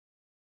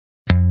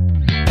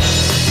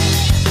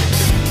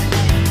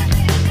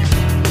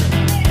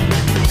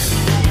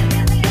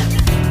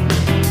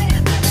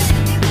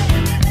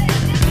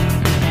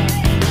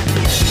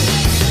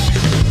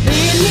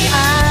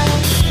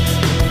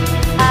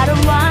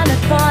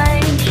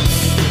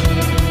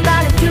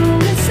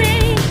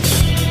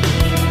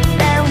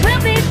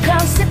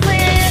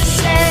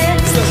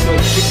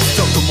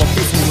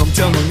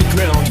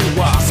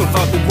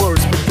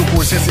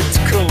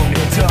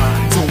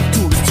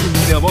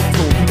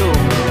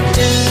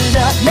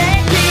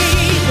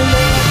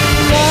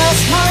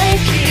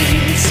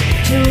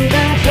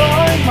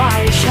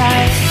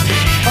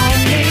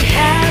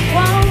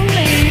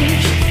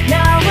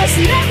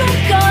never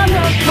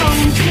gonna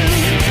come true.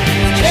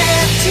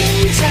 Trapped in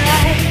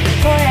time,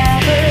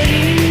 forever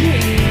in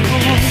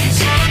dreams.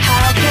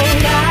 How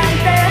could I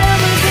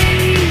ever be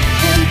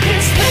in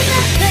this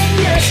nothing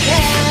just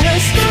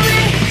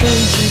chemistry?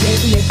 Can't you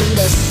make me do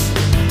this?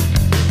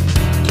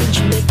 Can't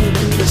you make me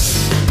do this?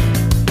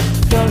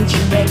 Don't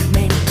you make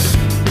me?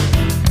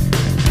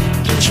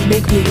 Can't you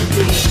make me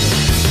do it?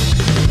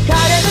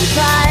 Gotta even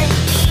try.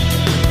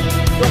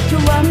 What you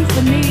want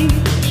from me?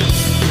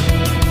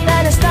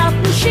 Better stop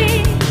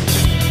machine,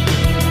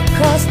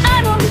 'cause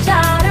I'm on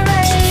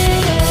tolerate.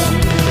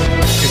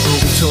 Can't go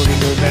returning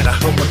no matter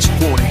how much you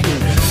want it.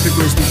 It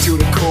brings me to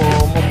the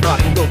core, my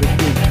body loving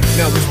you.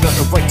 Now it's not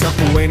the right time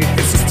for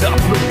anything, so stop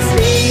looking.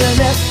 Feel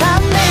that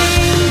I'm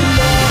made,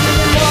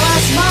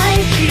 lost my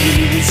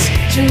keys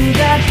to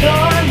that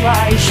door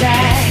wide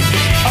shack.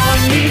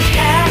 Only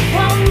have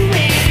one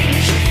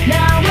wish,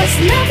 now it's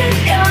never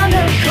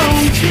gonna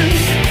come true.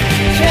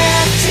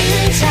 Trapped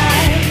in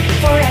time,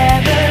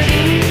 forever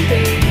in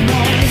big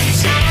noise.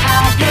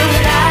 How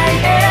could I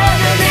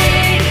ever be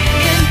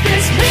in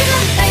this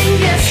little thing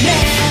just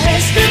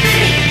has to be?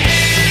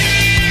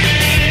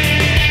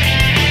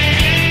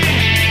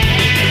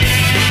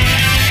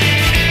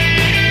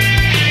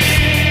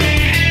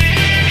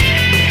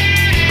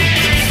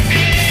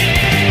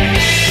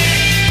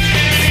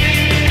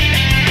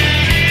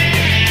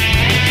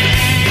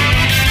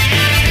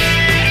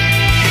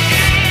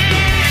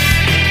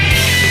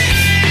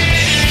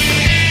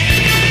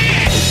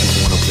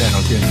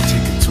 Then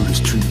take it to the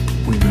street.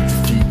 When you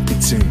defeat,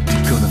 it's empty,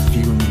 gonna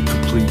feel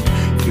incomplete.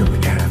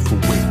 Feeling half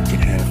awake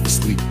and half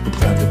asleep. I'd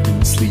rather be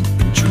asleep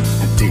and dream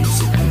the days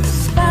away.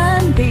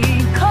 Find me,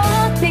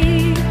 call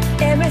me,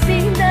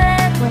 everything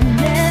that will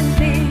never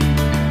be.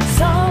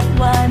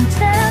 Someone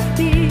tell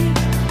me,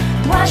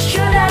 what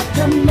should I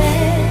do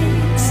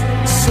next?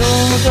 So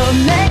don't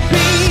make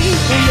me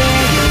when you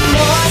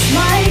lost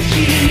my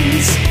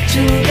keys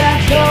to that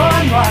door,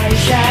 my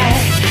shack.